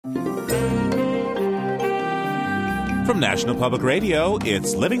From National Public Radio,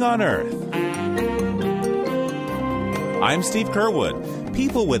 it's Living on Earth. I'm Steve Curwood.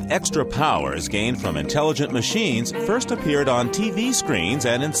 People with extra powers gained from intelligent machines first appeared on TV screens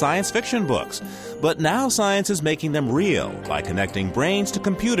and in science fiction books. But now science is making them real by connecting brains to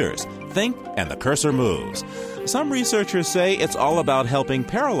computers. Think and the cursor moves. Some researchers say it's all about helping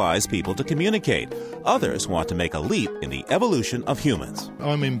paralyzed people to communicate. Others want to make a leap in the evolution of humans.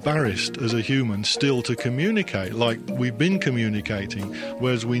 I'm embarrassed as a human still to communicate like we've been communicating,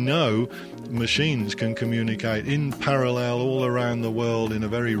 whereas we know machines can communicate in parallel all around the world in a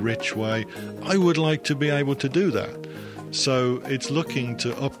very rich way. I would like to be able to do that. So it's looking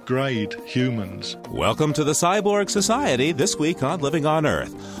to upgrade humans. Welcome to the Cyborg Society this week on Living on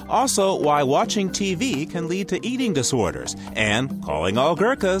Earth. Also, why watching TV can lead to eating disorders. And calling all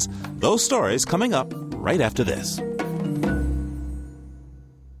Gurkhas. Those stories coming up right after this.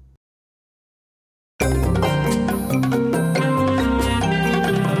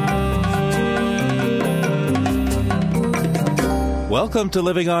 Welcome to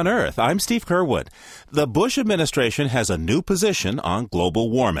Living on Earth. I'm Steve Curwood. The Bush administration has a new position on global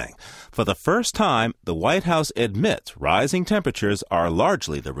warming. For the first time, the White House admits rising temperatures are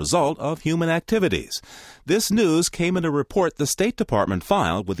largely the result of human activities. This news came in a report the State Department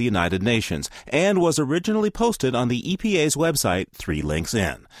filed with the United Nations and was originally posted on the EPA's website 3 links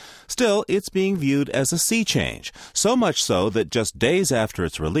in. Still, it's being viewed as a sea change, so much so that just days after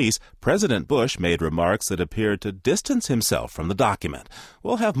its release, President Bush made remarks that appeared to distance himself from the document.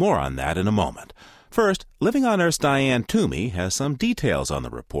 We'll have more on that in a moment. First, Living on Earth's Diane Toomey has some details on the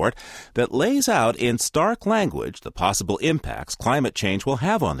report that lays out in stark language the possible impacts climate change will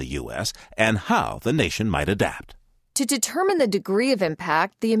have on the U.S. and how the nation might adapt. To determine the degree of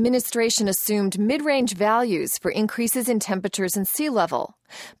impact, the administration assumed mid-range values for increases in temperatures and sea level.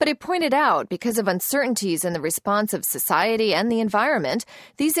 But it pointed out, because of uncertainties in the response of society and the environment,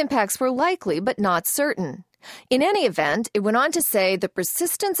 these impacts were likely but not certain. In any event, it went on to say the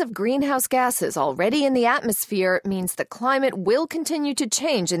persistence of greenhouse gases already in the atmosphere means the climate will continue to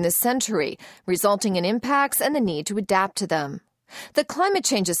change in this century, resulting in impacts and the need to adapt to them. The climate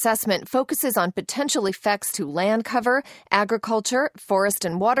change assessment focuses on potential effects to land cover, agriculture, forest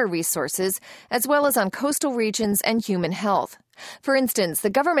and water resources, as well as on coastal regions and human health. For instance, the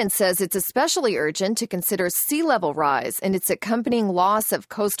government says it's especially urgent to consider sea level rise and its accompanying loss of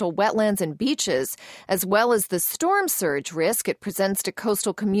coastal wetlands and beaches, as well as the storm surge risk it presents to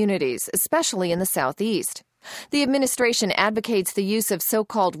coastal communities, especially in the southeast. The administration advocates the use of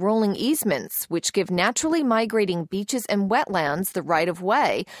so-called rolling easements, which give naturally migrating beaches and wetlands the right of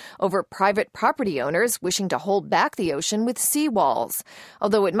way over private property owners wishing to hold back the ocean with seawalls.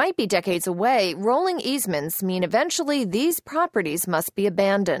 Although it might be decades away, rolling easements mean eventually these properties must be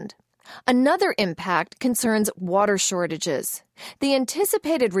abandoned. Another impact concerns water shortages. The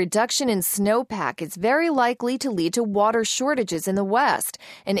anticipated reduction in snowpack is very likely to lead to water shortages in the West,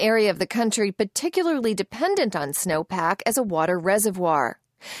 an area of the country particularly dependent on snowpack as a water reservoir.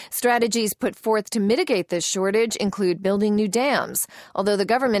 Strategies put forth to mitigate this shortage include building new dams, although the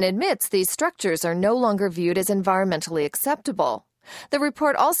government admits these structures are no longer viewed as environmentally acceptable. The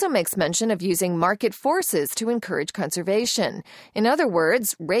report also makes mention of using market forces to encourage conservation. In other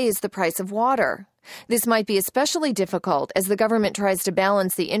words, raise the price of water. This might be especially difficult as the government tries to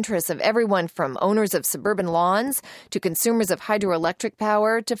balance the interests of everyone from owners of suburban lawns to consumers of hydroelectric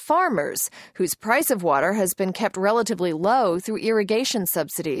power to farmers, whose price of water has been kept relatively low through irrigation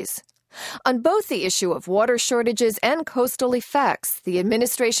subsidies. On both the issue of water shortages and coastal effects, the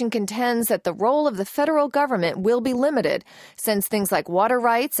administration contends that the role of the federal government will be limited, since things like water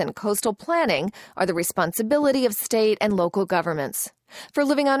rights and coastal planning are the responsibility of state and local governments. For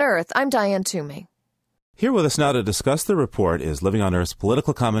Living on Earth, I'm Diane Toomey. Here with us now to discuss the report is Living on Earth's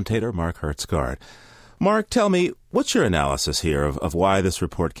political commentator, Mark Hertsgaard. Mark, tell me, what's your analysis here of why this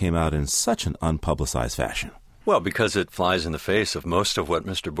report came out in such an unpublicized fashion? Well, because it flies in the face of most of what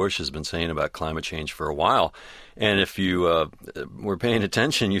Mr. Bush has been saying about climate change for a while. And if you were paying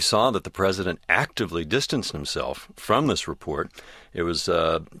attention, you saw that the president actively distanced himself from this report. It was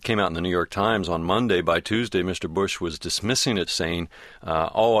came out in the New York Times on Monday. By Tuesday, Mr. Bush was dismissing it, saying,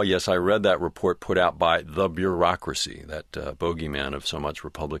 oh, yes, I read that report put out by the bureaucracy, that bogeyman of so much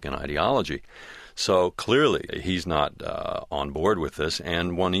Republican ideology. So clearly he's not on board with this,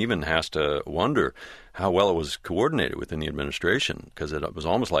 and one even has to wonder how well it was coordinated within the administration, because it was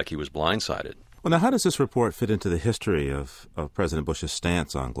almost like he was blindsided. Well, now, how does this report fit into the history of President Bush's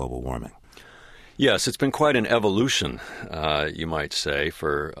stance on global warming? Yes, it's been quite an evolution, you might say.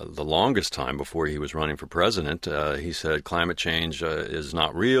 For the longest time before he was running for president, he said climate change is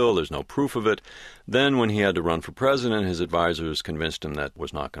not real, there's no proof of it. Then when he had to run for president, his advisors convinced him that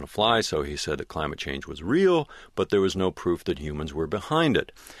was not going to fly, so he said that climate change was real, but there was no proof that humans were behind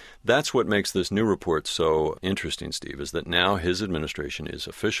it. That's what makes this new report so interesting, Steve, is that now his administration is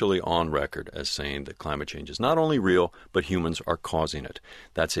officially on record as saying that climate change is not only real, but humans are causing it.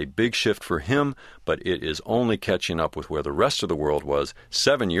 That's a big shift for him, but it is only catching up with where the rest of the world was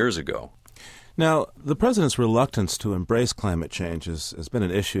 7 years ago. Now, the president's reluctance to embrace climate change has been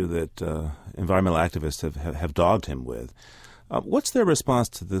an issue that environmental activists have dogged him with. What's their response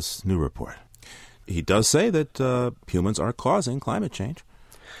to this new report? He does say that humans are causing climate change.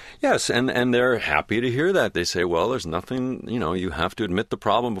 Yes, and they're happy to hear that. They say, well, there's nothing, you have to admit the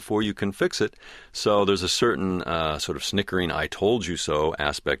problem before you can fix it. So there's a certain sort of snickering, I told you so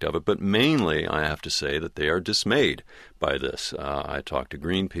aspect of it. But mainly, I have to say that they are dismayed by this. I talked to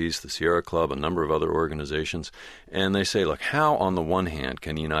Greenpeace, the Sierra Club, a number of other organizations, and they say, look, how on the one hand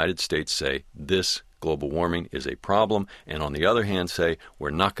can the United States say this global warming is a problem, and on the other hand say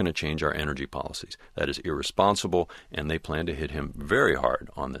we're not going to change our energy policies? That is irresponsible, and they plan to hit him very hard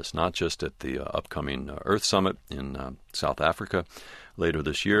on this, not just at the upcoming Earth Summit in South Africa later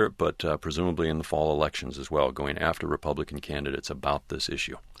this year, but presumably in the fall elections as well, going after Republican candidates about this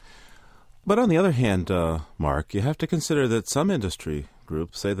issue. But on the other hand, Mark, you have to consider that some industry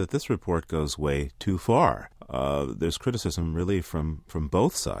groups say that this report goes way too far. There's criticism really from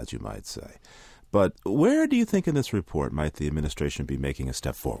both sides, you might say. But where do you think in this report might the administration be making a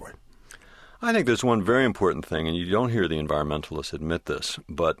step forward? I think there's one very important thing, and you don't hear the environmentalists admit this,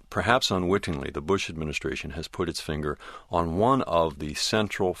 but perhaps unwittingly, the Bush administration has put its finger on one of the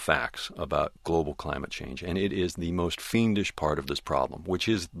central facts about global climate change, and it is the most fiendish part of this problem, which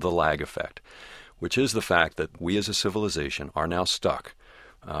is the lag effect, which is the fact that we as a civilization are now stuck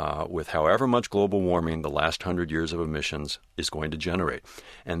with however much global warming the last 100 years of emissions is going to generate.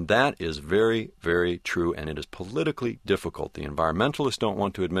 And that is very, very true, and it is politically difficult. The environmentalists don't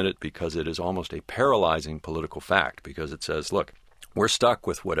want to admit it because it is almost a paralyzing political fact, because it says, look, we're stuck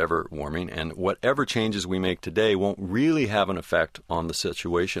with whatever warming, and whatever changes we make today won't really have an effect on the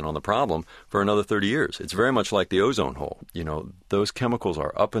situation, on the problem, for another 30 years. It's very much like the ozone hole. Those chemicals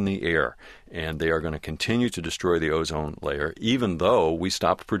are up in the air, and they are going to continue to destroy the ozone layer, even though we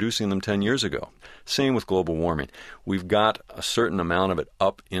stopped producing them 10 years ago. Same with global warming. We've got a certain amount of it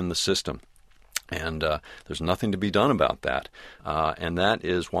up in the system. And there's nothing to be done about that. And that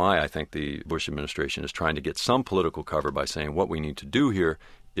is why I think the Bush administration is trying to get some political cover by saying what we need to do here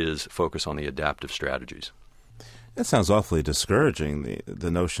is focus on the adaptive strategies. That sounds awfully discouraging,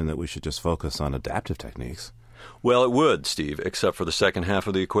 the notion that we should just focus on adaptive techniques. Well, it would, Steve, except for the second half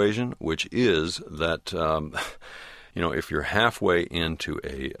of the equation, which is that if you're halfway into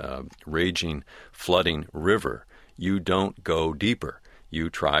a raging, flooding river, you don't go deeper. You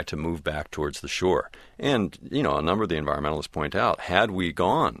try to move back towards the shore. And, a number of the environmentalists point out, had we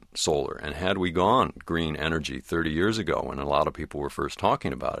gone solar and had we gone green energy 30 years ago, when a lot of people were first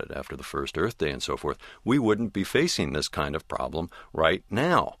talking about it after the first Earth Day and so forth, we wouldn't be facing this kind of problem right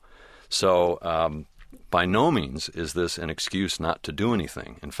now. So by no means is this an excuse not to do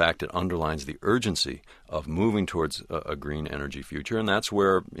anything. In fact, it underlines the urgency of moving towards a green energy future, and that's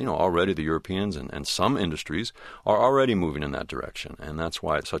where, already the Europeans and some industries are already moving in that direction. And that's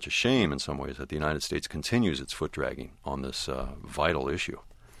why it's such a shame in some ways that the United States continues its foot-dragging on this vital issue.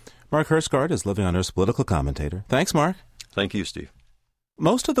 Mark Herskart is Living on Earth's political commentator. Thanks, Mark. Thank you, Steve.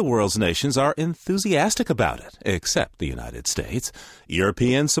 Most of the world's nations are enthusiastic about it, except the United States.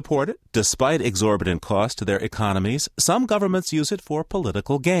 Europeans support it, despite exorbitant costs to their economies. Some governments use it for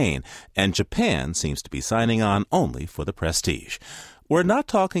political gain, and Japan seems to be signing on only for the prestige. We're not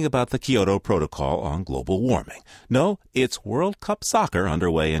talking about the Kyoto Protocol on global warming. No, it's World Cup soccer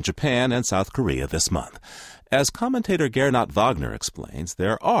underway in Japan and South Korea this month. As commentator Gernot Wagner explains,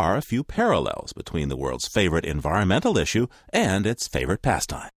 there are a few parallels between the world's favorite environmental issue and its favorite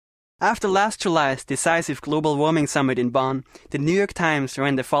pastime. After last July's decisive global warming summit in Bonn, the New York Times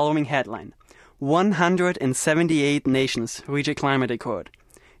ran the following headline: 178 nations reach a climate accord.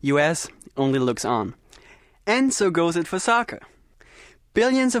 US only looks on. And so goes it for soccer.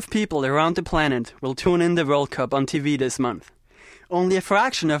 Billions of people around the planet will tune in the World Cup on TV this month. Only a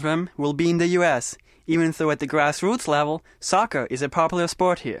fraction of them will be in the US, even though at the grassroots level, soccer is a popular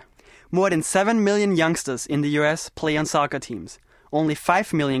sport here. More than 7 million youngsters in the US play on soccer teams. Only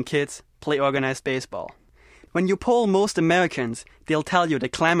 5 million kids play organized baseball. When you poll most Americans, they'll tell you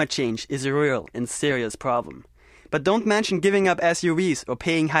that climate change is a real and serious problem. But don't mention giving up SUVs or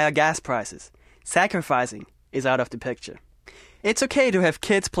paying higher gas prices. Sacrificing is out of the picture. It's okay to have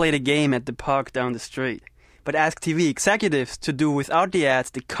kids play the game at the park down the street, but ask TV executives to do without the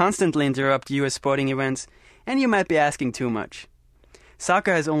ads that constantly interrupt US sporting events, and you might be asking too much.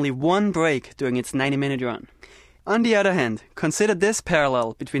 Soccer has only one break during its 90-minute run. On the other hand, consider this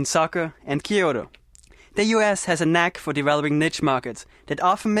parallel between soccer and Kyoto. The US has a knack for developing niche markets that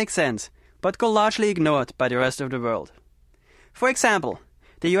often make sense, but go largely ignored by the rest of the world. For example,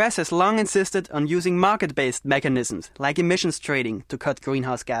 the US has long insisted on using market-based mechanisms like emissions trading to cut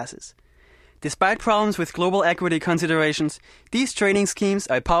greenhouse gases. Despite problems with global equity considerations, these trading schemes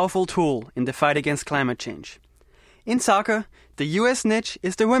are a powerful tool in the fight against climate change. In soccer, the US niche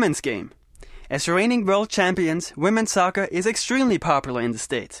is the women's game. As reigning world champions, women's soccer is extremely popular in the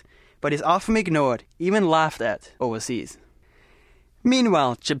States, but is often ignored, even laughed at, overseas.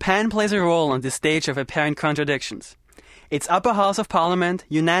 Meanwhile, Japan plays a role on the stage of apparent contradictions. Its upper house of parliament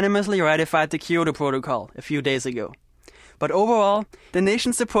unanimously ratified the Kyoto Protocol a few days ago. But overall, the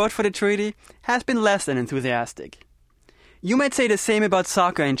nation's support for the treaty has been less than enthusiastic. You might say the same about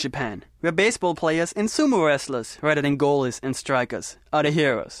soccer in Japan, where baseball players and sumo wrestlers, rather than goalies and strikers, are the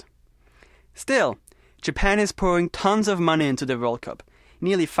heroes. Still, Japan is pouring tons of money into the World Cup,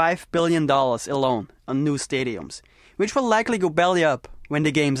 nearly $5 billion alone on new stadiums, which will likely go belly up when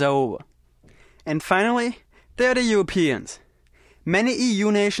the games are over. And finally, there are the Europeans. Many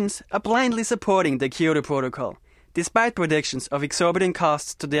EU nations are blindly supporting the Kyoto Protocol, despite predictions of exorbitant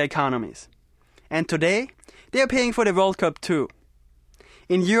costs to their economies. And today, they are paying for the World Cup too.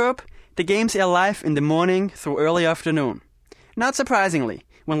 In Europe, the games are live in the morning through early afternoon. Not surprisingly,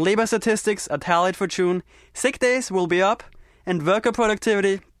 when labor statistics are tallied for June, sick days will be up and worker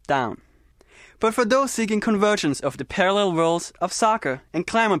productivity down. But for those seeking convergence of the parallel worlds of soccer and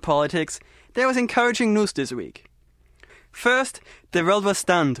climate politics, there was encouraging news this week. First, the world was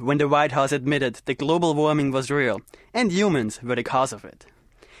stunned when the White House admitted that global warming was real, and humans were the cause of it.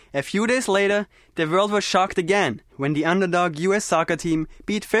 A few days later, the world was shocked again when the underdog US soccer team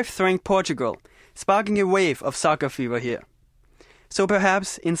beat 5th-ranked Portugal, sparking a wave of soccer fever here. So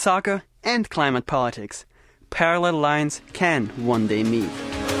perhaps in soccer and climate politics, parallel lines can one day meet.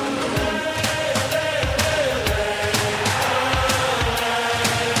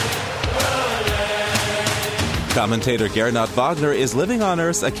 Commentator Gernot Wagner is Living on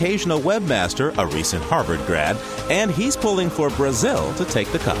Earth's occasional webmaster, a recent Harvard grad, and he's pulling for Brazil to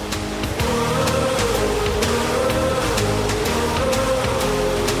take the cup.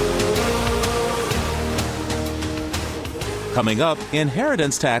 Coming up,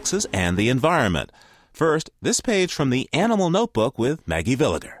 inheritance taxes and the environment. First, this page from the Animal Notebook with Maggie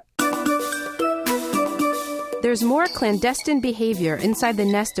Villiger. There's more clandestine behavior inside the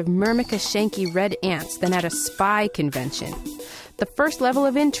nest of Myrmica-Shanky red ants than at a spy convention. The first level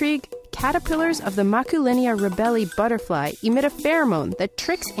of intrigue, caterpillars of the Maculinea rebelli butterfly emit a pheromone that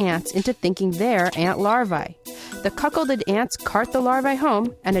tricks ants into thinking they're ant larvae. The cuckolded ants cart the larvae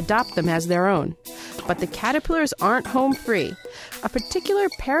home and adopt them as their own. But the caterpillars aren't home free. A particular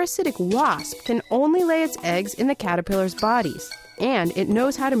parasitic wasp can only lay its eggs in the caterpillar's bodies, and it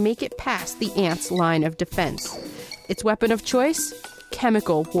knows how to make it past the ant's line of defense. Its weapon of choice?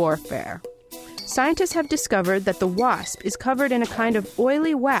 Chemical warfare. Scientists have discovered that the wasp is covered in a kind of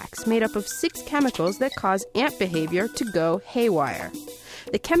oily wax made up of 6 chemicals that cause ant behavior to go haywire.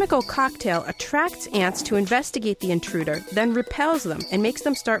 The chemical cocktail attracts ants to investigate the intruder, then repels them and makes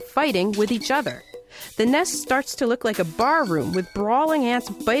them start fighting with each other. The nest starts to look like a bar room with brawling ants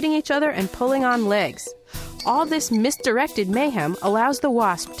biting each other and pulling on legs. All this misdirected mayhem allows the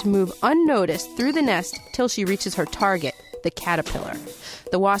wasp to move unnoticed through the nest till she reaches her target, the caterpillar.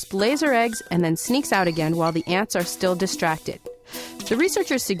 The wasp lays her eggs and then sneaks out again while the ants are still distracted. The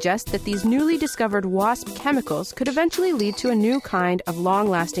researchers suggest that these newly discovered wasp chemicals could eventually lead to a new kind of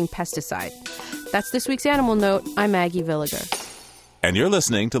long-lasting pesticide. That's this week's Animal Note. I'm Maggie Villiger. And you're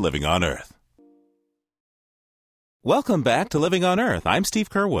listening to Living on Earth. Welcome back to Living on Earth. I'm Steve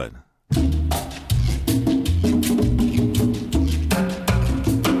Curwood.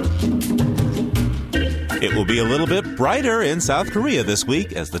 It will be a little bit brighter in South Korea this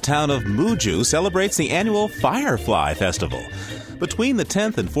week as the town of Muju celebrates the annual Firefly Festival. Between the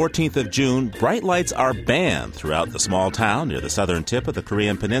 10th and 14th of June, bright lights are banned throughout the small town near the southern tip of the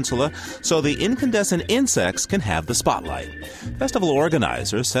Korean peninsula so the incandescent insects can have the spotlight. Festival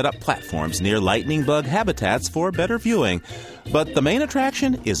organizers set up platforms near lightning bug habitats for better viewing. But the main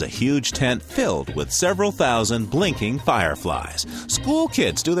attraction is a huge tent filled with several thousand blinking fireflies. School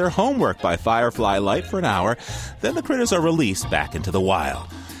kids do their homework by firefly light for an hour, then the critters are released back into the wild.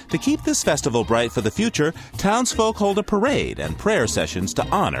 To keep this festival bright for the future, townsfolk hold a parade and prayer sessions to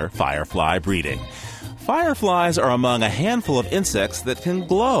honor firefly breeding. Fireflies are among a handful of insects that can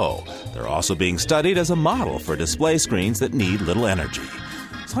glow. They're also being studied as a model for display screens that need little energy.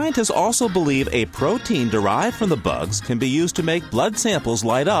 Scientists also believe a protein derived from the bugs can be used to make blood samples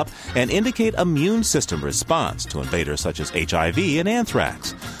light up and indicate immune system response to invaders such as HIV and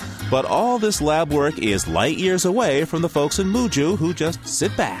anthrax. But all this lab work is light years away from the folks in Muju who just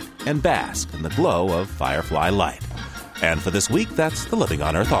sit back and bask in the glow of firefly light. And for this week, that's the Living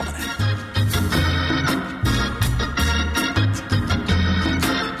on Earth Almanac.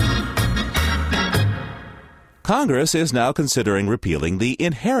 Congress is now considering repealing the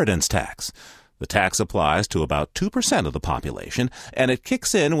inheritance tax. The tax applies to about 2% of the population, and it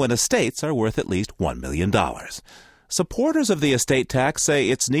kicks in when estates are worth at least $1 million. Supporters of the estate tax say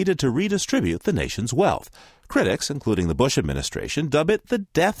it's needed to redistribute the nation's wealth. Critics, including the Bush administration, dub it the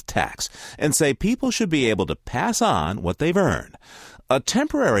death tax and say people should be able to pass on what they've earned. A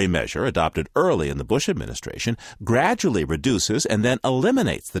temporary measure adopted early in the Bush administration gradually reduces and then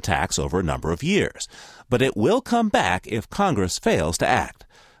eliminates the tax over a number of years. But it will come back if Congress fails to act.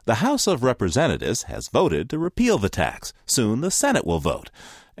 The House of Representatives has voted to repeal the tax. Soon the Senate will vote.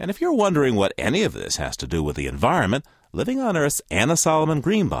 And if you're wondering what any of this has to do with the environment, Living on Earth's Anna Solomon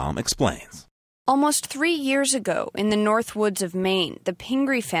Greenbaum explains. Almost 3 years ago, in the North Woods of Maine, the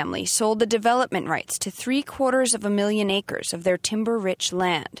Pingree family sold the development rights to 750,000 acres of their timber-rich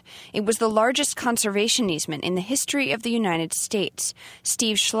land. It was the largest conservation easement in the history of the United States.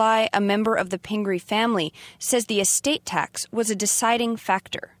 Steve Schley, a member of the Pingree family, says the estate tax was a deciding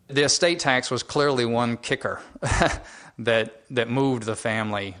factor. The estate tax was clearly one kicker that moved the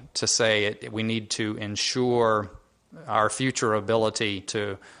family to say we need to ensure our future ability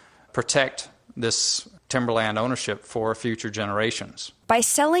to protect this timberland ownership for future generations. By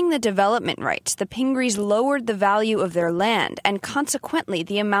selling the development rights, the Pingrees lowered the value of their land and consequently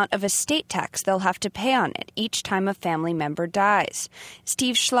the amount of estate tax they'll have to pay on it each time a family member dies.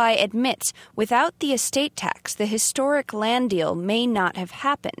 Steve Schley admits without the estate tax, the historic land deal may not have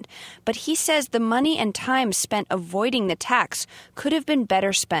happened, but he says the money and time spent avoiding the tax could have been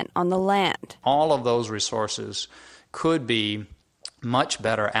better spent on the land. All of those resources could be much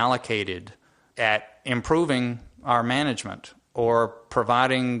better allocated at improving our management or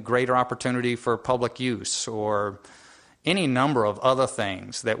providing greater opportunity for public use or any number of other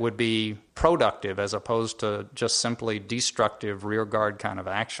things that would be productive as opposed to just simply destructive rearguard kind of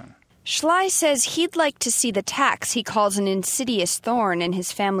action. Schley says he'd like to see the tax he calls an insidious thorn in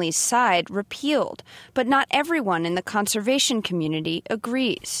his family's side repealed, but not everyone in the conservation community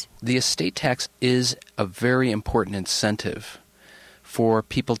agrees. The estate tax is a very important incentive for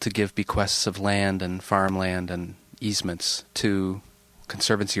people to give bequests of land and farmland and easements to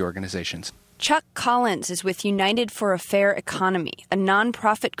conservancy organizations. Chuck Collins is with United for a Fair Economy, a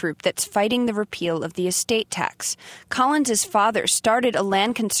nonprofit group that's fighting the repeal of the estate tax. Collins' father started a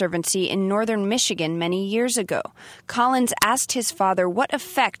land conservancy in northern Michigan many years ago. Collins asked his father what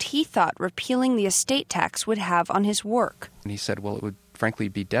effect he thought repealing the estate tax would have on his work. And he said, well, it would frankly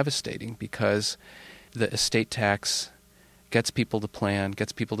be devastating because the estate tax gets people to plan,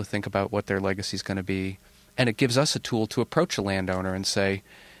 gets people to think about what their legacy is going to be, and it gives us a tool to approach a landowner and say,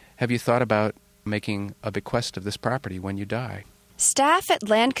 have you thought about making a bequest of this property when you die? Staff at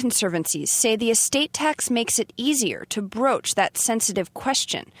land conservancies say the estate tax makes it easier to broach that sensitive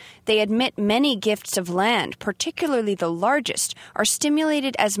question. They admit many gifts of land, particularly the largest, are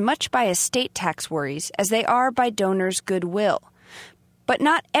stimulated as much by estate tax worries as they are by donors' goodwill. But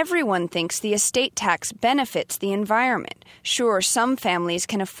not everyone thinks the estate tax benefits the environment. Sure, some families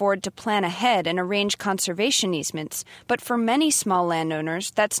can afford to plan ahead and arrange conservation easements, but for many small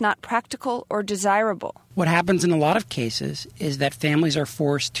landowners, that's not practical or desirable. What happens in a lot of cases is that families are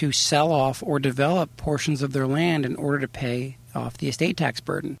forced to sell off or develop portions of their land in order to pay off the estate tax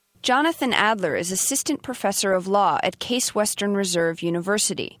burden. Jonathan Adler is assistant professor of law at Case Western Reserve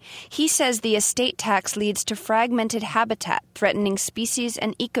University. He says the estate tax leads to fragmented habitat, threatening species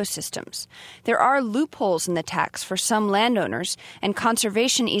and ecosystems. There are loopholes in the tax for some landowners, and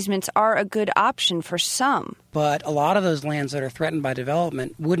conservation easements are a good option for some. But a lot of those lands that are threatened by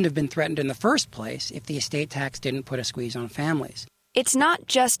development wouldn't have been threatened in the first place if the estate tax didn't put a squeeze on families. It's not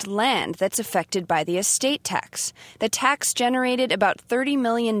just land that's affected by the estate tax. The tax generated about $30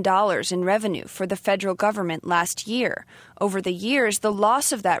 million in revenue for the federal government last year. Over the years, the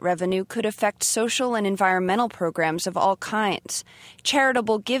loss of that revenue could affect social and environmental programs of all kinds.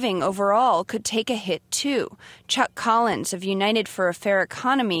 Charitable giving overall could take a hit, too. Chuck Collins of United for a Fair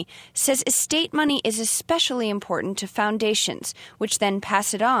Economy says estate money is especially important to foundations, which then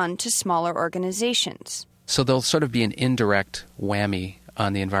pass it on to smaller organizations. So there'll sort of be an indirect whammy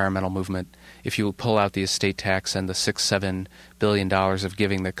on the environmental movement if you pull out the estate tax and the $6-7 billion of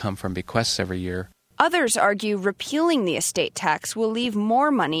giving that come from bequests every year. Others argue repealing the estate tax will leave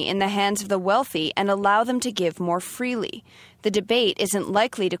more money in the hands of the wealthy and allow them to give more freely. The debate isn't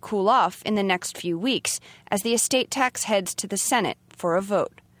likely to cool off in the next few weeks as the estate tax heads to the Senate for a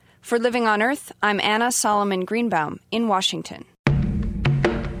vote. For Living on Earth, I'm Anna Solomon Greenbaum in Washington.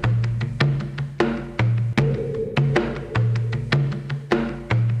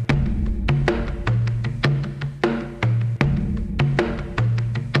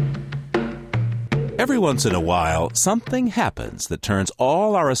 Every once in a while, something happens that turns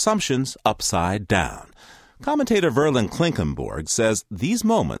all our assumptions upside down. Commentator Verlin Klinkenborg says these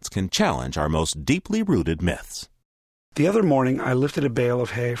moments can challenge our most deeply rooted myths. The other morning, I lifted a bale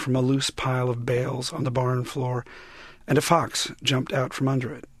of hay from a loose pile of bales on the barn floor, and a fox jumped out from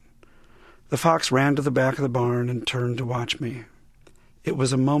under it. The fox ran to the back of the barn and turned to watch me. It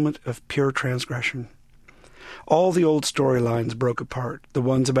was a moment of pure transgression. All the old storylines broke apart, the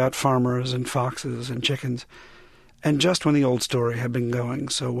ones about farmers and foxes and chickens, and just when the old story had been going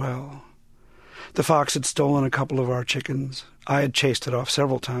so well. The fox had stolen a couple of our chickens. I had chased it off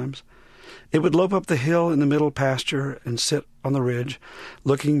several times. It would lope up the hill in the middle pasture and sit on the ridge,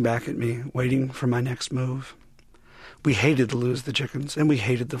 looking back at me, waiting for my next move. We hated to lose the chickens, and we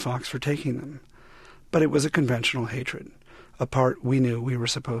hated the fox for taking them. But it was a conventional hatred, a part we knew we were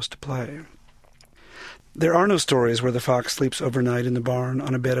supposed to play. There are no stories where the fox sleeps overnight in the barn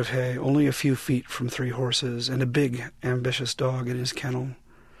on a bed of hay, only a few feet from 3 horses and a big, ambitious dog in his kennel.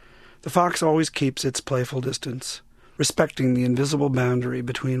 The fox always keeps its playful distance, respecting the invisible boundary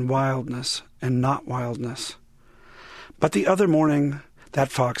between wildness and not wildness. But the other morning, that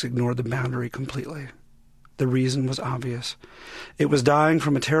fox ignored the boundary completely. The reason was obvious. It was dying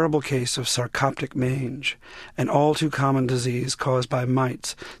from a terrible case of sarcoptic mange, an all-too-common disease caused by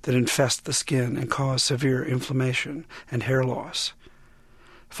mites that infest the skin and cause severe inflammation and hair loss.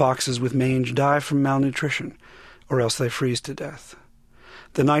 Foxes with mange die from malnutrition, or else they freeze to death.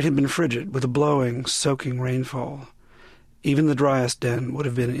 The night had been frigid, with a blowing, soaking rainfall. Even the driest den would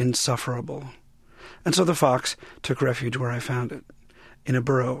have been insufferable. And so the fox took refuge where I found it, in a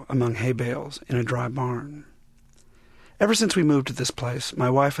burrow among hay bales in a dry barn. Ever since we moved to this place, my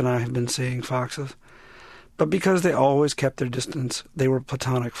wife and I have been seeing foxes. But because they always kept their distance, they were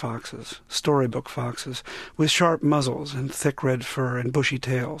platonic foxes, storybook foxes, with sharp muzzles and thick red fur and bushy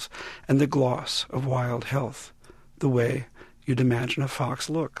tails, and the gloss of wild health, the way you'd imagine a fox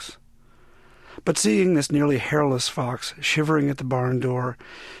looks. But seeing this nearly hairless fox shivering at the barn door,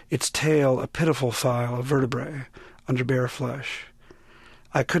 its tail a pitiful file of vertebrae under bare flesh,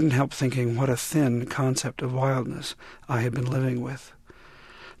 I couldn't help thinking what a thin concept of wildness I had been living with.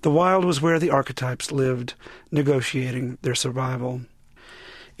 The wild was where the archetypes lived, negotiating their survival.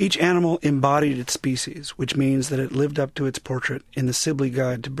 Each animal embodied its species, which means that it lived up to its portrait in the Sibley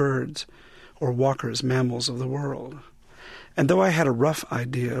Guide to Birds, or Walker's Mammals of the World. And though I had a rough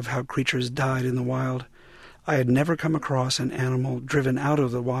idea of how creatures died in the wild, I had never come across an animal driven out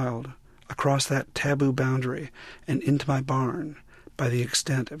of the wild, across that taboo boundary, and into my barn, by the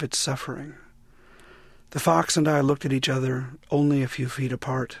extent of its suffering. The fox and I looked at each other only a few feet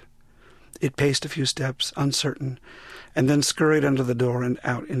apart. It paced a few steps, uncertain, and then scurried under the door and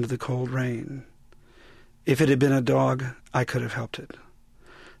out into the cold rain. If it had been a dog, I could have helped it.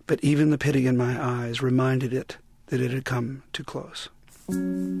 But even the pity in my eyes reminded it that it had come too close.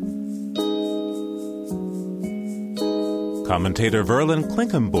 Commentator Verlin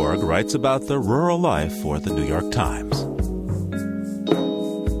Klinkenborg writes about the rural life for the New York Times.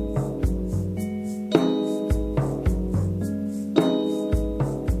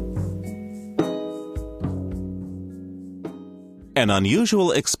 An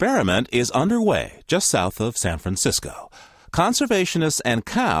unusual experiment is underway just south of San Francisco. Conservationists and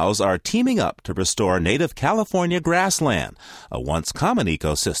cows are teaming up to restore native California grassland, a once common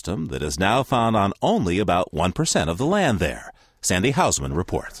ecosystem that is now found on only about 1% of the land there. Sandy Hausman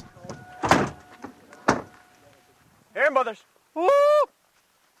reports. Here, mothers. Whoop!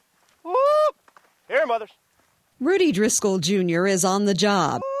 Whoop! Here, mothers. Rudy Driscoll Jr. is on the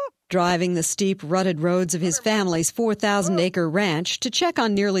job. driving the steep, rutted roads of his family's 4,000-acre ranch to check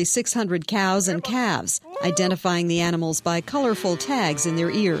on nearly 600 cows and calves, identifying the animals by colorful tags in their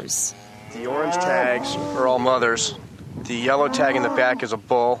ears. The orange tags are all mothers. The yellow tag in the back is a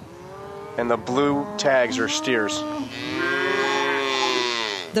bull, and the blue tags are steers.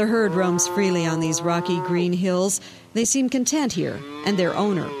 The herd roams freely on these rocky green hills. They seem content here, and their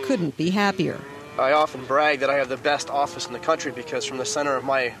owner couldn't be happier. I often brag that I have the best office in the country because from the center of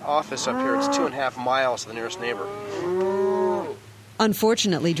my office up here, it's 2.5 miles to the nearest neighbor.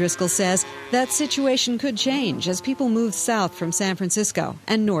 Unfortunately, Driscoll says, that situation could change as people move south from San Francisco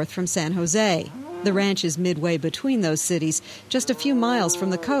and north from San Jose. The ranch is midway between those cities, just a few miles from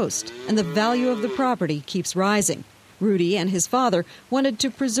the coast, and the value of the property keeps rising. Rudy and his father wanted to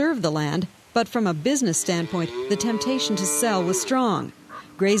preserve the land, but from a business standpoint, the temptation to sell was strong.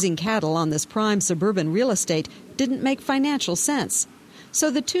 Grazing cattle on this prime suburban real estate didn't make financial sense. So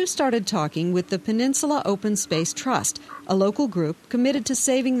the two started talking with the Peninsula Open Space Trust, a local group committed to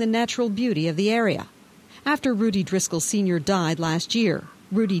saving the natural beauty of the area. After Rudy Driscoll Sr. died last year,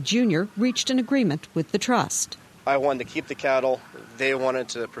 Rudy Jr. reached an agreement with the trust. I wanted to keep the cattle. They wanted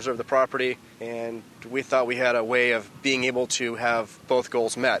to preserve the property, and we thought we had a way of being able to have both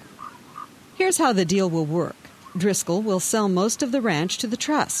goals met. Here's how the deal will work. Driscoll will sell most of the ranch to the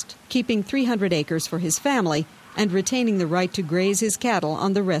trust, keeping 300 acres for his family and retaining the right to graze his cattle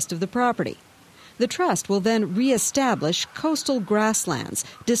on the rest of the property. The trust will then reestablish coastal grasslands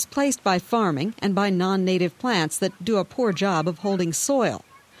displaced by farming and by non-native plants that do a poor job of holding soil.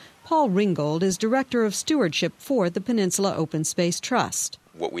 Paul Ringgold is Director of Stewardship for the Peninsula Open Space Trust.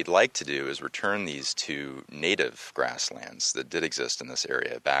 What we'd like to do is return these to native grasslands that did exist in this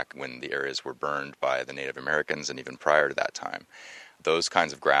area back when the areas were burned by the Native Americans and even prior to that time. Those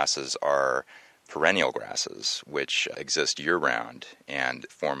kinds of grasses are perennial grasses, which exist year-round and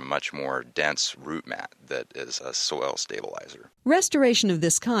form a much more dense root mat that is a soil stabilizer. Restoration of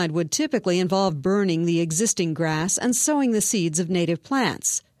this kind would typically involve burning the existing grass and sowing the seeds of native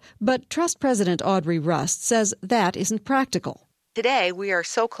plants. But Trust President Audrey Rust says that isn't practical. Today, we are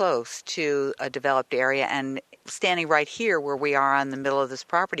so close to a developed area, and standing right here where we are on the middle of this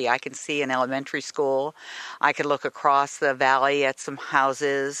property, I can see an elementary school. I could look across the valley at some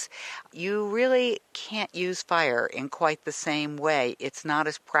houses. You really can't use fire in quite the same way. It's not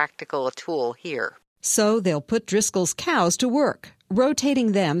as practical a tool here. So they'll put Driscoll's cows to work,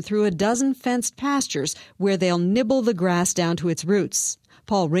 rotating them through a dozen fenced pastures where they'll nibble the grass down to its roots.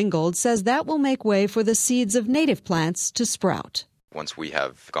 Paul Ringgold says that will make way for the seeds of native plants to sprout. Once we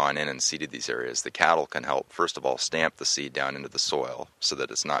have gone in and seeded these areas, the cattle can help, first of all, stamp the seed down into the soil so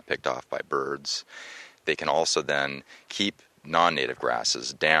that it's not picked off by birds. They can also then keep non-native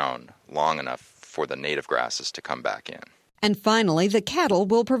grasses down long enough for the native grasses to come back in. And finally, the cattle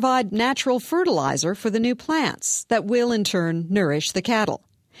will provide natural fertilizer for the new plants that will, in turn, nourish the cattle.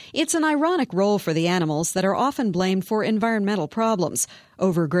 It's an ironic role for the animals that are often blamed for environmental problems.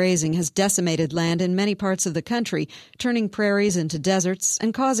 Overgrazing has decimated land in many parts of the country, turning prairies into deserts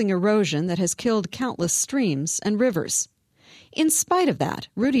and causing erosion that has killed countless streams and rivers. In spite of that,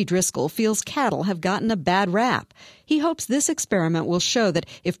 Rudy Driscoll feels cattle have gotten a bad rap. He hopes this experiment will show that,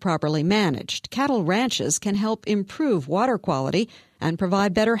 if properly managed, cattle ranches can help improve water quality and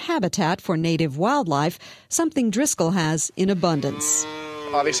provide better habitat for native wildlife, something Driscoll has in abundance.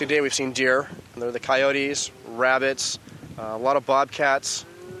 Obviously today we've seen deer. There are the coyotes, rabbits, a lot of bobcats.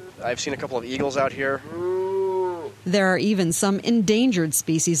 I've seen a couple of eagles out here. There are even some endangered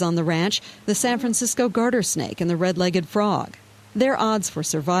species on the ranch, the San Francisco garter snake and the red-legged frog. Their odds for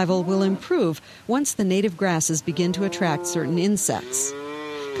survival will improve once the native grasses begin to attract certain insects.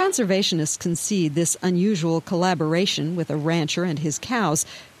 Conservationists concede this unusual collaboration with a rancher and his cows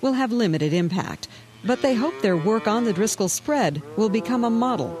will have limited impact, but they hope their work on the Driscoll spread will become a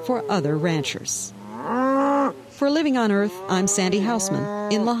model for other ranchers. For Living on Earth, I'm Sandy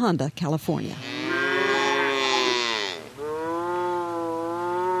Hausman in La Honda, California.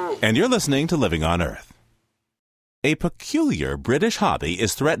 And you're listening to Living on Earth. A peculiar British hobby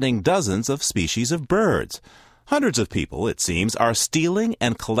is threatening dozens of species of birds. Hundreds of people, it seems, are stealing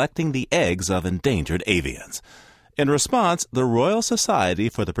and collecting the eggs of endangered avians. In response, the Royal Society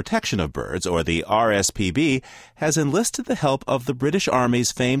for the Protection of Birds, or the RSPB, has enlisted the help of the British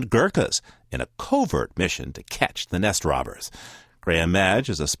Army's famed Gurkhas in a covert mission to catch the nest robbers. Graham Madge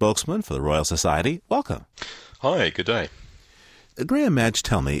is a spokesman for the Royal Society. Welcome. Hi, good day. Graham Madge,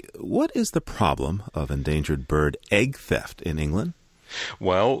 tell me, what is the problem of endangered bird egg theft in England?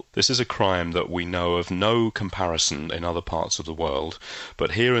 Well, this is a crime that we know of no comparison in other parts of the world,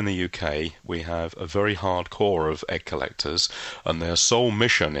 but here in the UK we have a very hard core of egg collectors, and their sole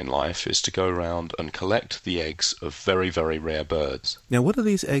mission in life is to go around and collect the eggs of very, very rare birds. Now, what do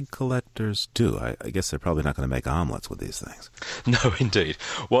these egg collectors do? I guess they're probably not going to make omelets with these things. No, indeed.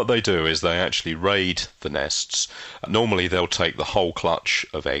 What they do is they actually raid the nests. Normally they'll take the whole clutch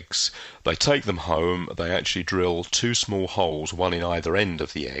of eggs. They take them home, they actually drill 2 small holes, one in either end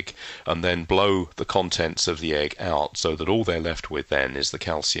of the egg, and then blow the contents of the egg out so that all they're left with then is the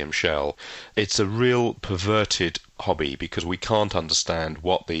calcium shell. It's a real perverted hobby because we can't understand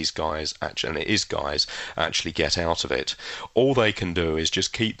what these guys actually get out of it. All they can do is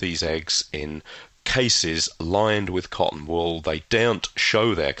just keep these eggs in cases lined with cotton wool. They daren't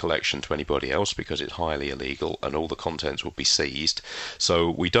show their collection to anybody else because it's highly illegal and all the contents will be seized.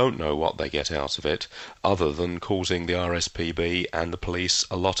 So we don't know what they get out of it other than causing the RSPB and the police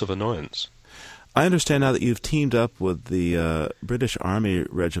a lot of annoyance. I understand now that you've teamed up with the British Army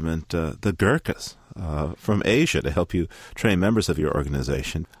regiment, the Gurkhas, from Asia to help you train members of your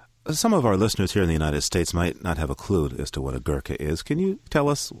organization. Some of our listeners here in the United States might not have a clue as to what a Gurkha is. Can you tell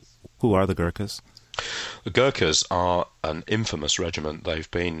us who are the Gurkhas? The Gurkhas are an infamous regiment.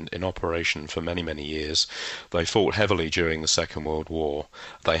 They've been in operation for many, many years. They fought heavily during the Second World War.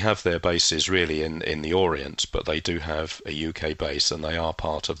 They have their bases really in the Orient, but they do have a UK base and they are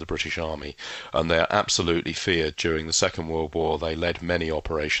part of the British Army. And they're absolutely feared. During the Second World War, they led many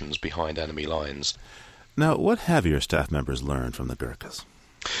operations behind enemy lines. Now, what have your staff members learned from the Gurkhas?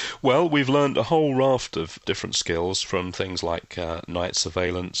 Well, we've learned a whole raft of different skills, from things like night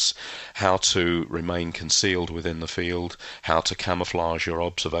surveillance, how to remain concealed within the field, how to camouflage your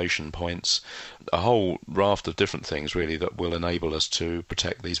observation points, a whole raft of different things really that will enable us to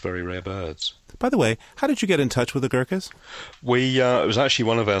protect these very rare birds. By the way, how did you get in touch with the Gurkhas? It was actually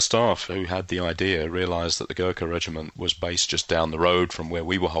one of our staff who had the idea, realised that the Gurkha regiment was based just down the road from where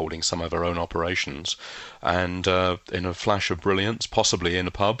we were holding some of our own operations, and in a flash of brilliance, possibly in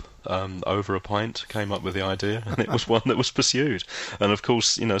a pub, over a pint, came up with the idea, and it was one that was pursued. And of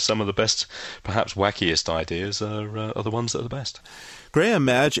course, some of the best, perhaps wackiest ideas are the ones that are the best. Graham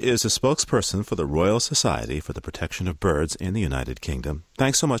Madge is a spokesperson for the Royal Society for the Protection of Birds in the United Kingdom.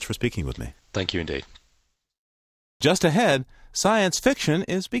 Thanks so much for speaking with me. Thank you indeed. Just ahead, science fiction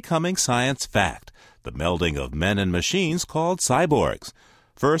is becoming science fact, the melding of men and machines called cyborgs.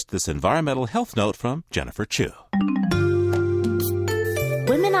 First, this environmental health note from Jennifer Chu.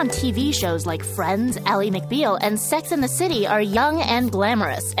 Women on TV shows like Friends, Ally McBeal, and Sex and the City are young and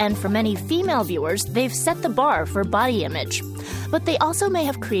glamorous, and for many female viewers, they've set the bar for body image. But they also may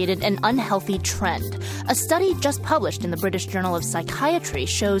have created an unhealthy trend. A study just published in the British Journal of Psychiatry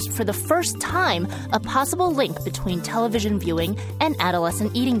shows for the first time a possible link between television viewing and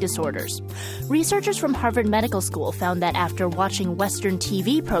adolescent eating disorders. Researchers from Harvard Medical School found that after watching Western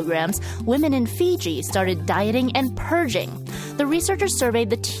TV programs, women in Fiji started dieting and purging. The researchers surveyed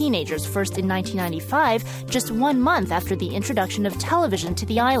the teenagers first in 1995, just 1 month after the introduction of television to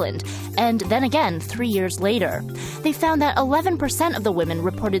the island, and then again 3 years later. They found that 11% of the women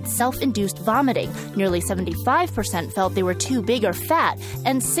reported self-induced vomiting, nearly 75% felt they were too big or fat,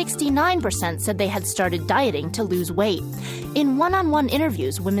 and 69% said they had started dieting to lose weight. In one-on-one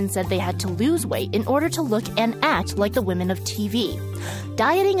interviews, women said they had to lose weight in order to look and act like the women of TV.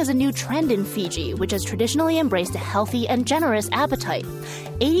 Dieting is a new trend in Fiji, which has traditionally embraced a healthy and generous appetite.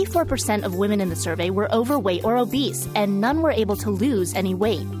 84% of women in the survey were overweight or obese, and none were able to lose any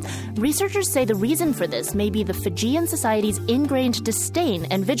weight. Researchers say the reason for this may be the Fijian society's ingrained disdain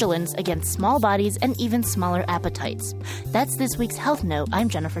and vigilance against small bodies and even smaller appetites. That's this week's Health Note. I'm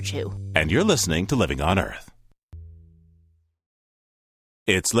Jennifer Chu. And you're listening to Living on Earth.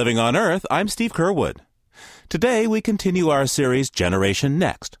 It's Living on Earth. I'm Steve Curwood. Today, we continue our series Generation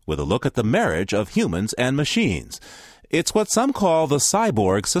Next with a look at the marriage of humans and machines. It's what some call the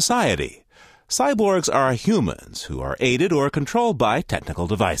cyborg society. Cyborgs are humans who are aided or controlled by technical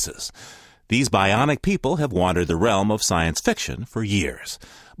devices. These bionic people have wandered the realm of science fiction for years.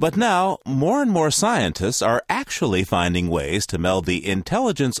 But now, more and more scientists are actually finding ways to meld the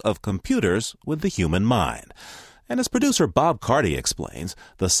intelligence of computers with the human mind. And as producer Bob Carty explains,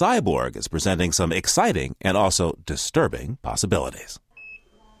 the cyborg is presenting some exciting and also disturbing possibilities.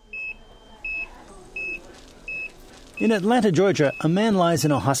 In Atlanta, Georgia, a man lies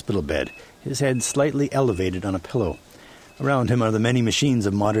in a hospital bed, his head slightly elevated on a pillow. Around him are the many machines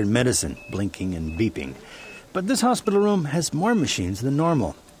of modern medicine, blinking and beeping. But this hospital room has more machines than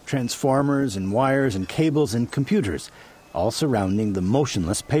normal. Transformers and wires and cables and computers, all surrounding the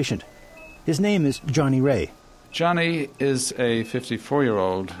motionless patient. His name is Johnny Ray. Johnny is a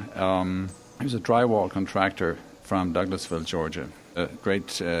 54-year-old. He was a drywall contractor from Douglasville, Georgia. A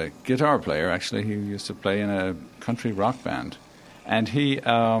great guitar player, actually. He used to play in a country rock band. And he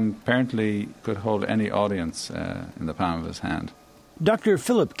apparently could hold any audience in the palm of his hand. Dr.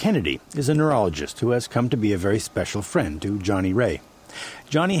 Philip Kennedy is a neurologist who has come to be a very special friend to Johnny Ray.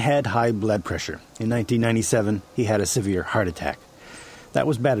 Johnny had high blood pressure. In 1997, he had a severe heart attack. That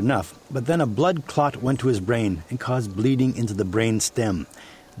was bad enough, but then a blood clot went to his brain and caused bleeding into the brain stem,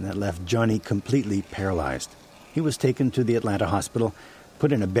 and that left Johnny completely paralyzed. He was taken to the Atlanta hospital,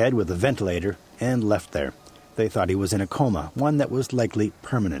 put in a bed with a ventilator, and left there. They thought he was in a coma, one that was likely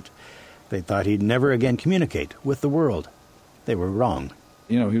permanent. They thought he'd never again communicate with the world. They were wrong.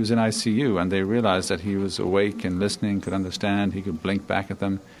 He was in ICU, and they realized that he was awake and listening, could understand, he could blink back at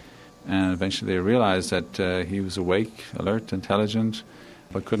them. And eventually they realized that he was awake, alert, intelligent,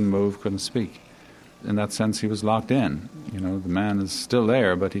 but couldn't move, couldn't speak. In that sense, he was locked in. The man is still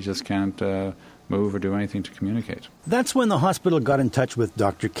there, but he just can't move or do anything to communicate. That's when the hospital got in touch with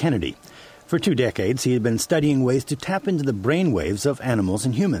Dr. Kennedy. For 2 decades, he had been studying ways to tap into the brain waves of animals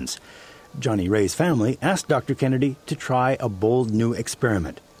and humans. Johnny Ray's family asked Dr. Kennedy to try a bold new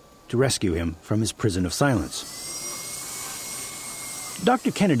experiment to rescue him from his prison of silence.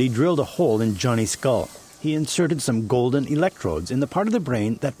 Dr. Kennedy drilled a hole in Johnny's skull. He inserted some golden electrodes in the part of the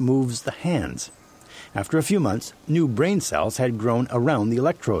brain that moves the hands. After a few months, new brain cells had grown around the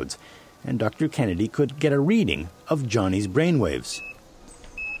electrodes, and Dr. Kennedy could get a reading of Johnny's brain waves.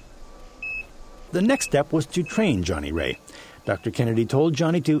 The next step was to train Johnny Ray. Dr. Kennedy told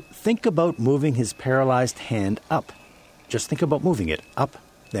Johnny to think about moving his paralyzed hand up. Just think about moving it up,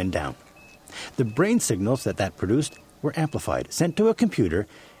 then down. The brain signals that produced were amplified, sent to a computer,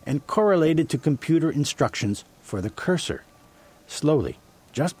 and correlated to computer instructions for the cursor. Slowly,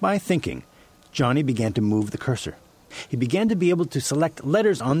 just by thinking, Johnny began to move the cursor. He began to be able to select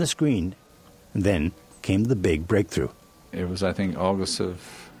letters on the screen. And then came the big breakthrough. It was, I think, August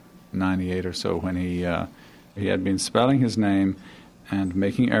of 98 or so when he had been spelling his name and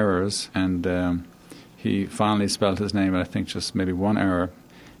making errors, and he finally spelled his name, I think just maybe one error,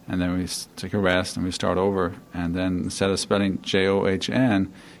 and then we took a rest and we start over, and then instead of spelling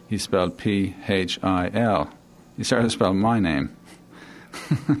John, he spelled Phil. He started to spell my name.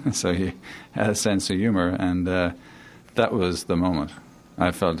 So he had a sense of humor, and that was the moment.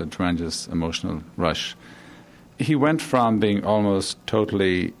 I felt a tremendous emotional rush. He went from being almost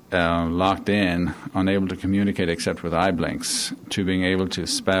totally locked in, unable to communicate except with eye blinks, to being able to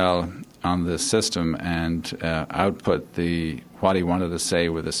spell on the system and output what he wanted to say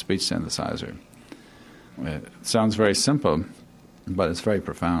with a speech synthesizer. It sounds very simple, but it's very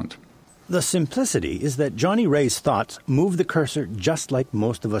profound. The simplicity is that Johnny Ray's thoughts move the cursor just like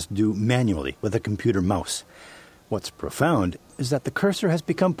most of us do manually with a computer mouse. What's profound is that the cursor has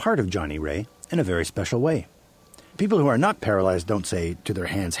become part of Johnny Ray in a very special way. People who are not paralyzed don't say to their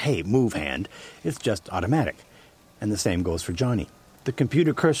hands, "Hey, move hand." It's just automatic. And the same goes for Johnny. The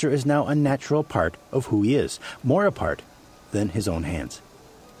computer cursor is now a natural part of who he is, more a part than his own hands.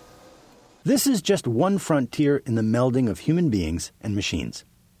 This is just one frontier in the melding of human beings and machines.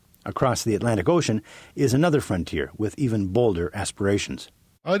 Across the Atlantic Ocean is another frontier with even bolder aspirations.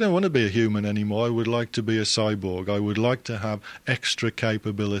 I don't want to be a human anymore. I would like to be a cyborg. I would like to have extra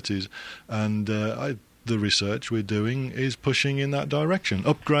capabilities, and the research we're doing is pushing in that direction,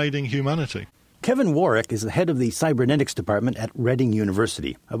 upgrading humanity. Kevin Warwick is the head of the cybernetics department at Reading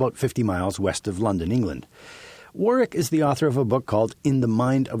University, about 50 miles west of London, England. Warwick is the author of a book called In the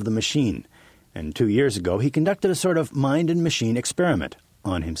Mind of the Machine, and 2 years ago he conducted a sort of mind and machine experiment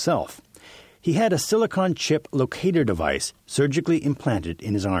on himself. He had a silicon chip locator device surgically implanted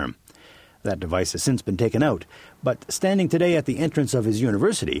in his arm. That device has since been taken out, but standing today at the entrance of his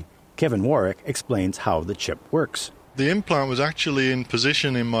university, Kevin Warwick explains how the chip works. The implant was actually in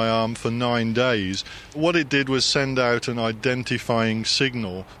position in my arm for 9 days. What it did was send out an identifying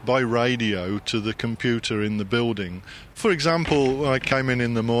signal by radio to the computer in the building. For example, when I came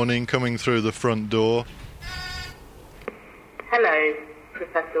in the morning, coming through the front door. Hello,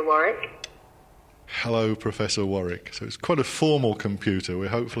 Professor Warwick. Hello, Professor Warwick. So it's quite a formal computer.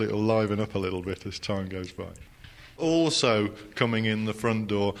 Hopefully it'll liven up a little bit as time goes by. Also coming in the front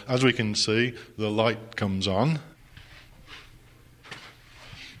door, as we can see, the light comes on.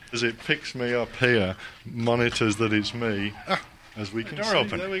 As it picks me up here, monitors that it's me. As we can see,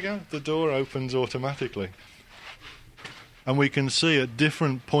 open. There we go. The door opens automatically. And we can see at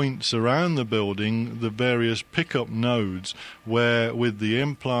different points around the building the various pickup nodes where with the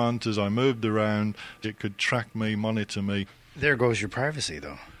implant, as I moved around, it could track me, monitor me. There goes your privacy,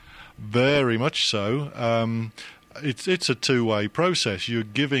 though. Very much so. It's a two-way process. You're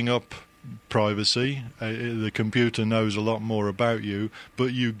giving up privacy. The computer knows a lot more about you,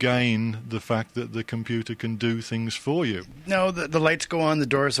 but you gain the fact that the computer can do things for you. No, the lights go on, the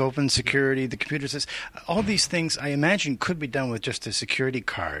doors open, security, the computer says, all these things I imagine could be done with just a security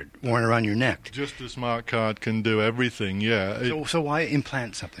card worn around your neck. Just a smart card can do everything, yeah. So why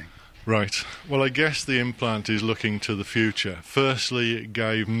implant something? Right. Well, I guess the implant is looking to the future. Firstly, it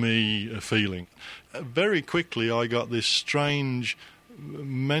gave me a feeling. Very quickly, I got this strange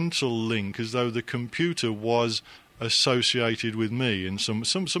mental link, as though the computer was associated with me and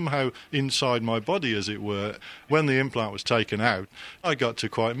somehow inside my body, as it were. When the implant was taken out, I got to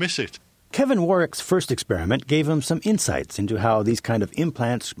quite miss it. Kevin Warwick's first experiment gave him some insights into how these kind of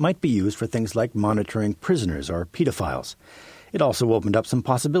implants might be used for things like monitoring prisoners or pedophiles. It also opened up some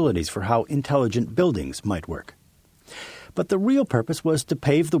possibilities for how intelligent buildings might work. But the real purpose was to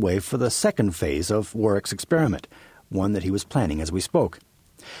pave the way for the second phase of Warwick's experiment, one that he was planning as we spoke.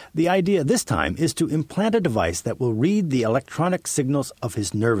 The idea this time is to implant a device that will read the electronic signals of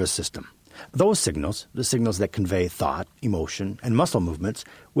his nervous system. Those signals, the signals that convey thought, emotion, and muscle movements,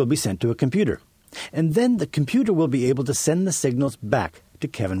 will be sent to a computer. And then the computer will be able to send the signals back to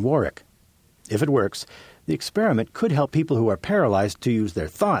Kevin Warwick. If it works, the experiment could help people who are paralyzed to use their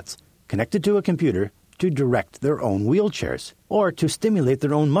thoughts, connected to a computer, to direct their own wheelchairs, or to stimulate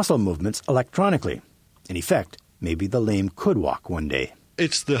their own muscle movements electronically. In effect, maybe the lame could walk one day.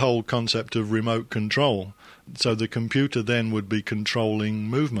 It's the whole concept of remote control. So the computer then would be controlling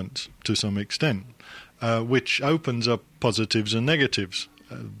movement to some extent, which opens up positives and negatives.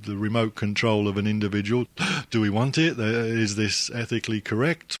 The remote control of an individual, do we want it? Is this ethically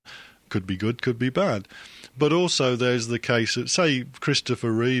correct? Could be good, could be bad. But also there's the case of, say,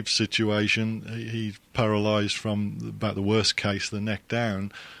 Christopher Reeve's situation. He's paralysed from about the worst case, the neck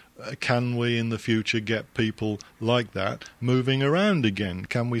down. Can we in the future get people like that moving around again?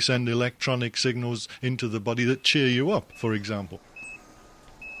 Can we send electronic signals into the body that cheer you up, for example?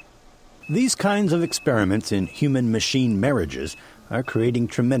 These kinds of experiments in human-machine marriages are creating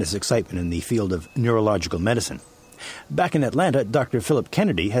tremendous excitement in the field of neurological medicine. Back in Atlanta, Dr. Philip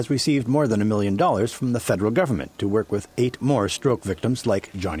Kennedy has received more than $1 million from the federal government to work with 8 more stroke victims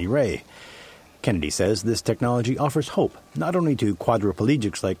like Johnny Ray. Kennedy says this technology offers hope not only to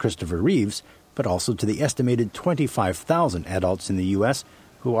quadriplegics like Christopher Reeves, but also to the estimated 25,000 adults in the U.S.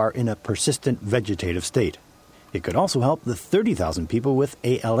 who are in a persistent vegetative state. It could also help the 30,000 people with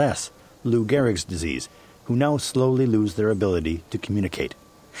ALS, Lou Gehrig's disease, who now slowly lose their ability to communicate.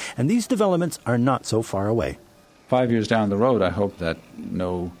 And these developments are not so far away. 5 years down the road, I hope that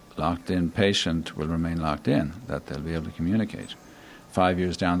no locked-in patient will remain locked in, that they'll be able to communicate. 5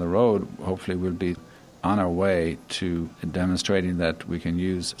 years down the road, hopefully we'll be on our way to demonstrating that we can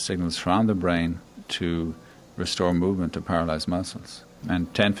use signals from the brain to restore movement to paralyzed muscles.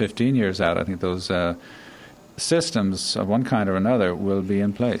 And 10, 15 years out, I think those systems of one kind or another will be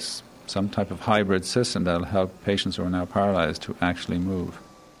in place. Some type of hybrid system that will help patients who are now paralyzed to actually move.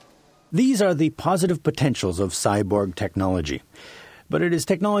 These are the positive potentials of cyborg technology. But it is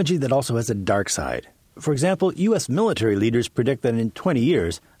technology that also has a dark side. For example, U.S. military leaders predict that in 20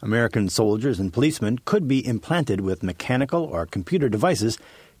 years, American soldiers and policemen could be implanted with mechanical or computer devices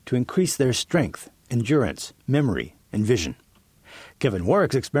to increase their strength, endurance, memory, and vision. Kevin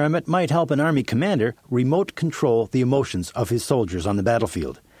Warwick's experiment might help an Army commander remote control the emotions of his soldiers on the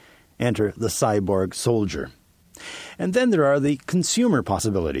battlefield. Enter the cyborg soldier. And then there are the consumer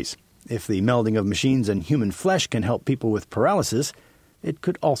possibilities. If the melding of machines and human flesh can help people with paralysis, it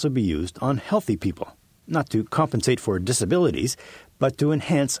could also be used on healthy people, not to compensate for disabilities, but to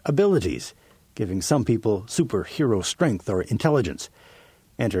enhance abilities, giving some people superhero strength or intelligence.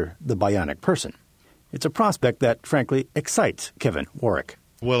 Enter the bionic person. It's a prospect that, frankly, excites Kevin Warwick.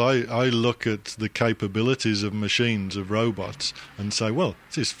 Well, I look at the capabilities of machines, of robots, and say, well,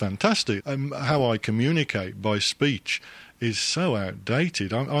 this is fantastic. How I communicate by speech is so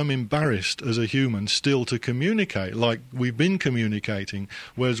outdated. I'm embarrassed as a human still to communicate like we've been communicating,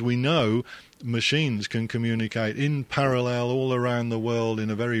 whereas we know machines can communicate in parallel all around the world in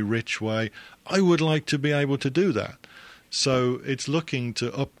a very rich way. I would like to be able to do that. So it's looking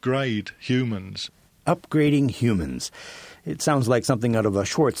to upgrade humans. Upgrading humans. It sounds like something out of a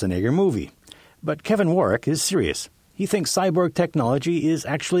Schwarzenegger movie. But Kevin Warwick is serious. He thinks cyborg technology is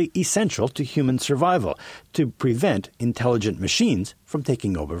actually essential to human survival, to prevent intelligent machines from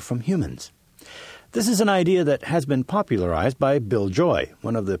taking over from humans. This is an idea that has been popularized by Bill Joy,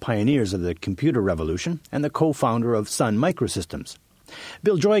 one of the pioneers of the computer revolution and the co-founder of Sun Microsystems.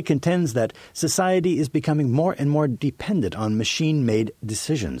 Bill Joy contends that society is becoming more and more dependent on machine-made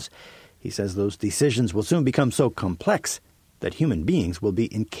decisions. He says those decisions will soon become so complex that human beings will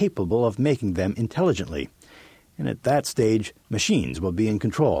be incapable of making them intelligently. And at that stage, machines will be in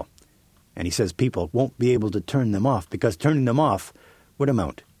control. And he says people won't be able to turn them off because turning them off would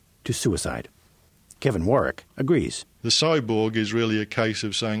amount to suicide. Kevin Warwick agrees. The cyborg is really a case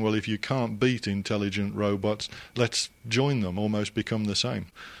of saying, well, if you can't beat intelligent robots, let's join them, almost become the same.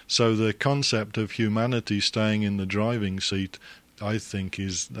 So the concept of humanity staying in the driving seat, I think,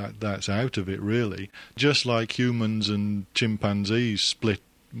 is that's out of it, really. Just like humans and chimpanzees split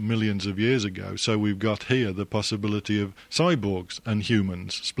millions of years ago, so we've got here the possibility of cyborgs and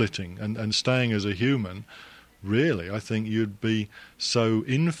humans splitting and staying as a human. Really, I think you'd be so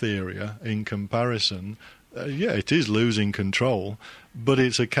inferior in comparison. Yeah, it is losing control, but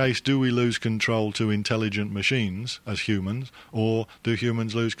it's a case, do we lose control to intelligent machines as humans, or do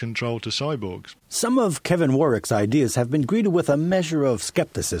humans lose control to cyborgs? Some of Kevin Warwick's ideas have been greeted with a measure of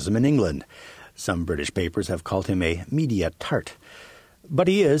skepticism in England. Some British papers have called him a media tart. But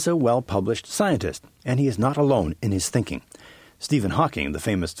he is a well-published scientist, and he is not alone in his thinking. Stephen Hawking, the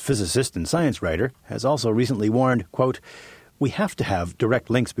famous physicist and science writer, has also recently warned, quote, "We have to have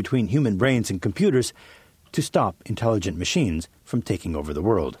direct links between human brains and computers to stop intelligent machines from taking over the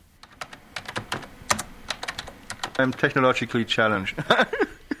world." I'm technologically challenged.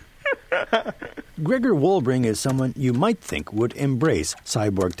 Gregor Wolbring is someone you might think would embrace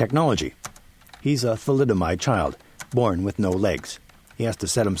cyborg technology. He's a thalidomide child, born with no legs. He has to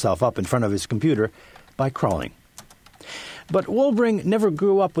set himself up in front of his computer by crawling. But Wolbring never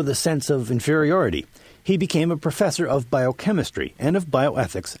grew up with a sense of inferiority. He became a professor of biochemistry and of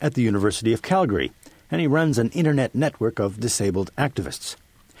bioethics at the University of Calgary, and he runs an internet network of disabled activists.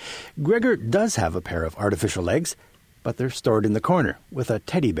 Gregor does have a pair of artificial legs, but they're stored in the corner with a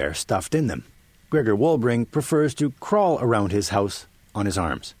teddy bear stuffed in them. Gregor Wolbring prefers to crawl around his house on his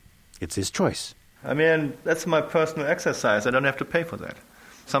arms. It's his choice. I mean, that's my personal exercise. I don't have to pay for that.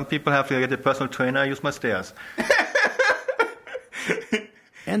 Some people have to get a personal trainer. I use my stairs.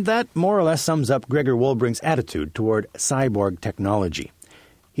 And that more or less sums up Gregor Wolbring's attitude toward cyborg technology.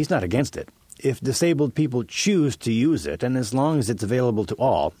 He's not against it. If disabled people choose to use it, and as long as it's available to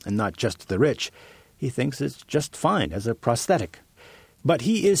all, and not just to the rich, he thinks it's just fine as a prosthetic. But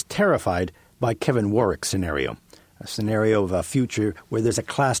he is terrified by Kevin Warwick's scenario, a scenario of a future where there's a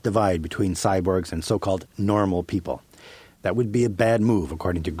class divide between cyborgs and so-called normal people. That would be a bad move,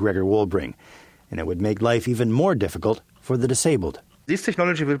 according to Gregor Wolbring, and it would make life even more difficult for the disabled. This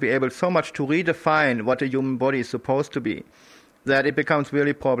technology will be able so much to redefine what a human body is supposed to be that it becomes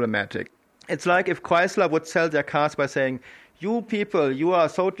really problematic. It's like if Chrysler would sell their cars by saying, you people, you are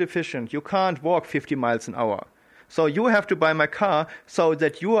so deficient, you can't walk 50 miles an hour. So you have to buy my car so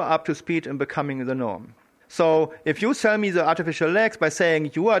that you are up to speed in becoming the norm. So if you sell me the artificial legs by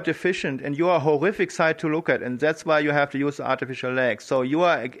saying you are deficient and you are a horrific sight to look at, and that's why you have to use the artificial legs, so you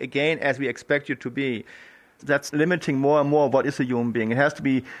are, again, as we expect you to be, that's limiting more and more what is a human being. It has to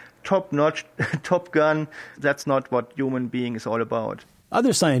be top-notch, Top Gun. That's not what human being is all about.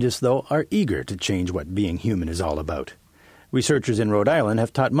 Other scientists, though, are eager to change what being human is all about. Researchers in Rhode Island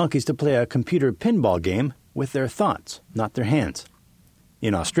have taught monkeys to play a computer pinball game with their thoughts, not their hands.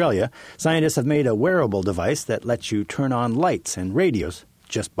 In Australia, scientists have made a wearable device that lets you turn on lights and radios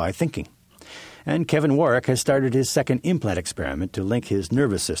just by thinking. And Kevin Warwick has started his second implant experiment to link his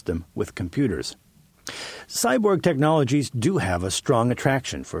nervous system with computers. Cyborg technologies do have a strong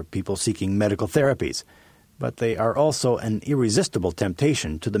attraction for people seeking medical therapies, but they are also an irresistible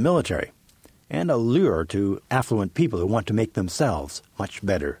temptation to the military and a lure to affluent people who want to make themselves much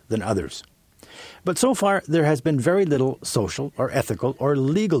better than others. But so far, there has been very little social or ethical or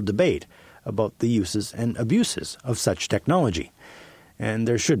legal debate about the uses and abuses of such technology, and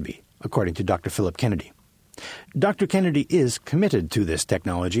there should be, according to Dr. Philip Kennedy. Dr. Kennedy is committed to this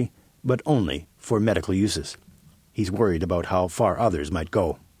technology, but only for medical uses. He's worried about how far others might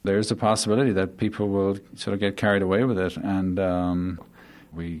go. There's a possibility that people will sort of get carried away with it, and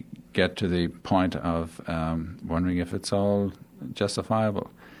we get to the point of wondering if it's all justifiable.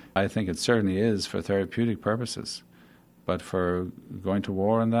 I think it certainly is for therapeutic purposes, but for going to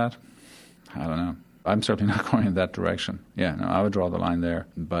war and that, I don't know. I'm certainly not going in that direction. Yeah, no, I would draw the line there,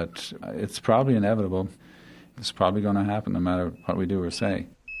 but it's probably inevitable. It's probably going to happen no matter what we do or say.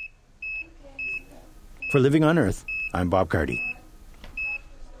 For Living on Earth, I'm Bob Carty.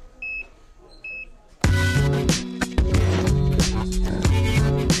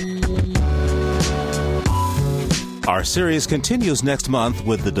 Our series continues next month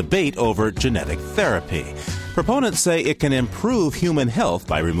with the debate over genetic therapy. Proponents say it can improve human health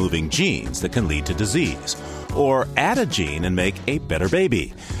by removing genes that can lead to disease, or add a gene and make a better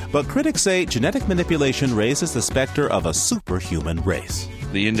baby. But critics say genetic manipulation raises the specter of a superhuman race.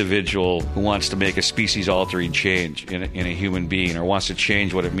 The individual who wants to make a species-altering change in a human being or wants to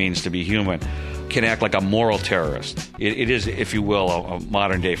change what it means to be human can act like a moral terrorist. It is, if you will, a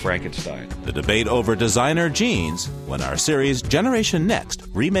modern-day Frankenstein. The debate over designer genes when our series Generation Next,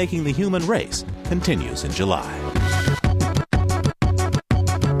 Remaking the Human Race, continues in July.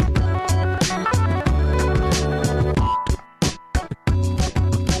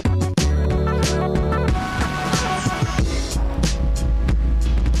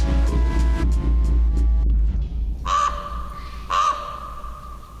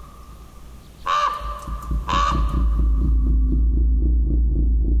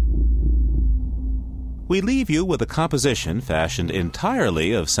 We leave you with a composition fashioned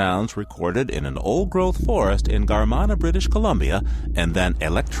entirely of sounds recorded in an old-growth forest in Garmana, British Columbia, and then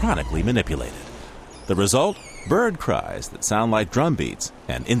electronically manipulated. The result? Bird cries that sound like drum beats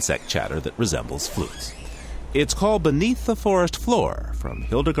and insect chatter that resembles flutes. It's called Beneath the Forest Floor from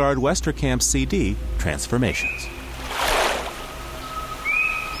Hildegard Westerkamp's CD, Transformations.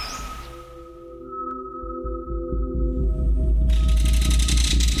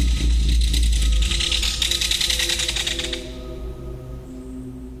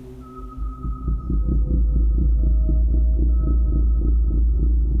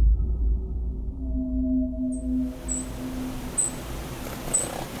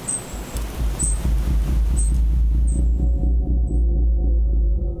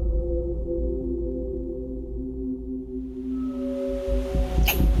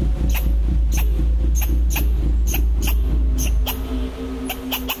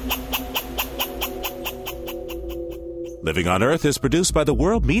 Living on Earth is produced by the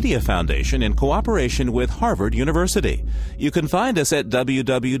World Media Foundation in cooperation with Harvard University. You can find us at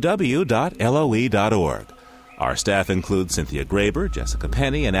www.loe.org. Our staff includes Cynthia Graber, Jessica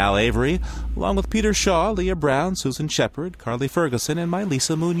Penny, and Al Avery, along with Peter Shaw, Leah Brown, Susan Shepard, Carly Ferguson, and my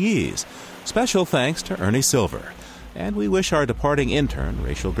Lisa Muniz. Special thanks to Ernie Silver. And we wish our departing intern,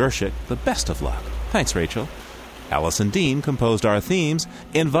 Rachel Gershik, the best of luck. Thanks, Rachel. Allison Dean composed our themes,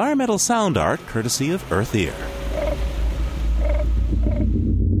 environmental sound art courtesy of Earth Ear.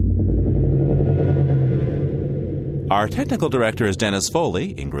 Our technical director is Dennis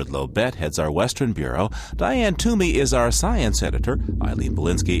Foley. Ingrid Lobet heads our Western Bureau. Diane Toomey is our science editor. Eileen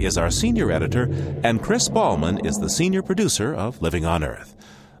Belinsky is our senior editor. And Chris Ballman is the senior producer of Living on Earth.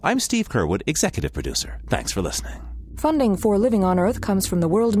 I'm Steve Curwood, executive producer. Thanks for listening. Funding for Living on Earth comes from the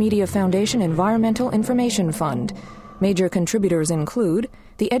World Media Foundation Environmental Information Fund. Major contributors include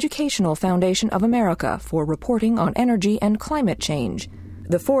the Educational Foundation of America for reporting on energy and climate change,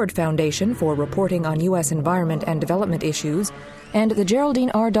 the Ford Foundation for reporting on U.S. environment and development issues, and the Geraldine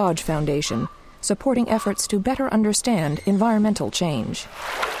R. Dodge Foundation, supporting efforts to better understand environmental change.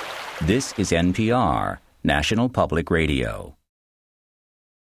 This is NPR, National Public Radio.